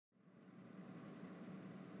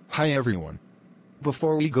Hi everyone.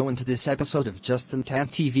 Before we go into this episode of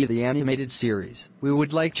JustintanTV The Animated Series, we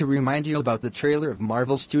would like to remind you about the trailer of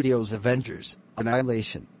Marvel Studios' Avengers: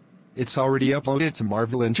 Annihilation. It's already uploaded to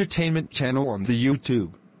Marvel Entertainment channel on the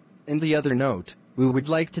YouTube. In the other note, we would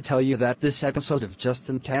like to tell you that this episode of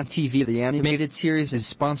JustintanTV The Animated Series is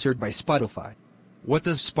sponsored by Spotify. What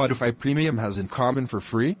does Spotify Premium has in common for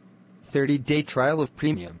free? 30-day trial of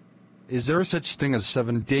Premium. Is there such thing as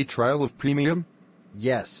 7-day trial of Premium?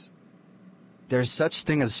 Yes. There's such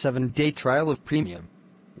thing as 7-day trial of Premium.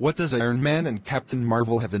 What does Iron Man and Captain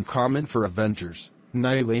Marvel have in common for Avengers: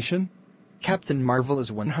 Annihilation? Captain Marvel is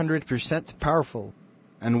 100% powerful.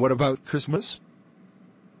 And what about Christmas?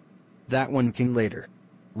 That one came later.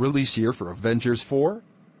 Release year for Avengers 4?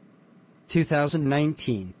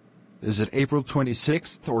 2019. Is it April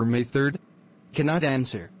 26th or May 3rd? Cannot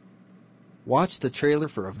answer. Watch the trailer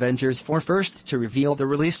for Avengers 4 first to reveal the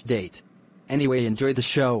release date. Anyway, enjoy the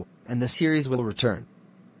show, and the series will return.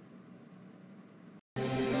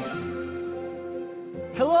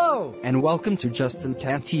 Hello! And welcome to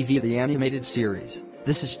JustintanTV The Animated Series.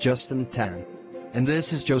 This is Justin Tan. And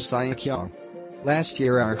this is Josiah Kyung. Last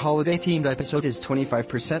year our holiday-themed episode is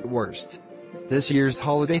 25% worst. This year's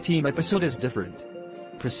holiday-themed episode is different.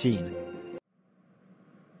 Proceed.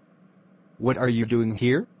 What are you doing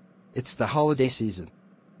here? It's the holiday season.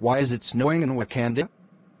 Why is it snowing in Wakanda?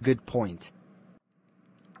 Good point.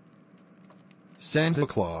 Santa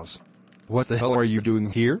Claus. What the hell are you doing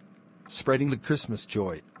here? Spreading the Christmas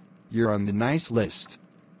joy. You're on the nice list.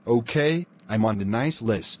 Okay, I'm on the nice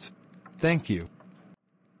list. Thank you.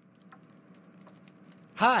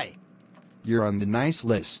 Hi. You're on the nice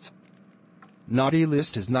list. Naughty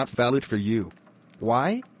list is not valid for you.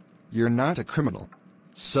 Why? You're not a criminal.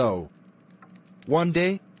 So, one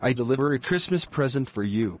day, I deliver a Christmas present for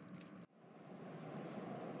you.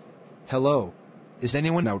 Hello? Is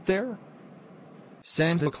anyone out there?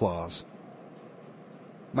 Santa Claus.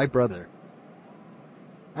 My brother.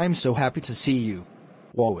 I'm so happy to see you.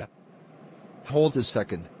 Whoa. Hold a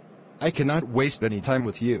second. I cannot waste any time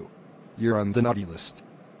with you. You're on the naughty list.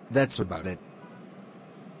 That's about it.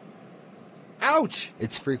 Ouch!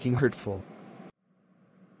 It's freaking hurtful.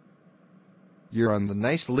 You're on the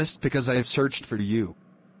nice list because I have searched for you.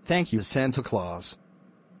 Thank you, Santa Claus.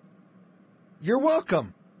 You're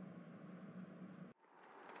welcome!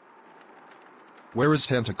 Where is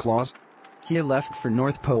Santa Claus? He left for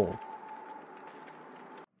North Pole.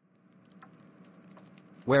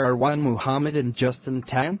 Where are Juan Muhammad and Justin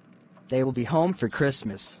Tan? They will be home for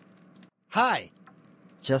Christmas. Hi!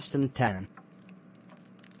 Justin Tan.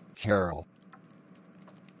 Carol.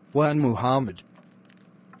 Juan Muhammad.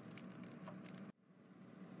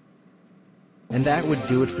 And that would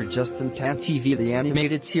do it for JustintanTV The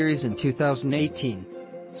Animated Series in 2018.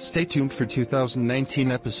 Stay tuned for 2019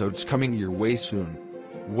 episodes coming your way soon.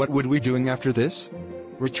 What would we doing after this?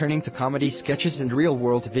 Returning to comedy sketches and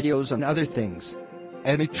real-world videos and other things.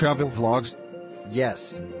 Any travel vlogs?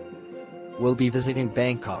 Yes. We'll be visiting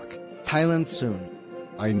Bangkok, Thailand soon.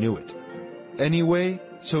 I knew it. Anyway,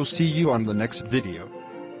 so see you on the next video.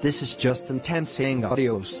 This is Justin Tan saying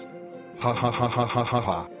adios. Ha ha ha ha ha ha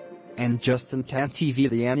ha. And JustintanTV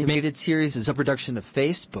The Animated Series is a production of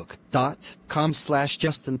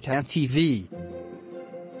Facebook.com/JustintanTV.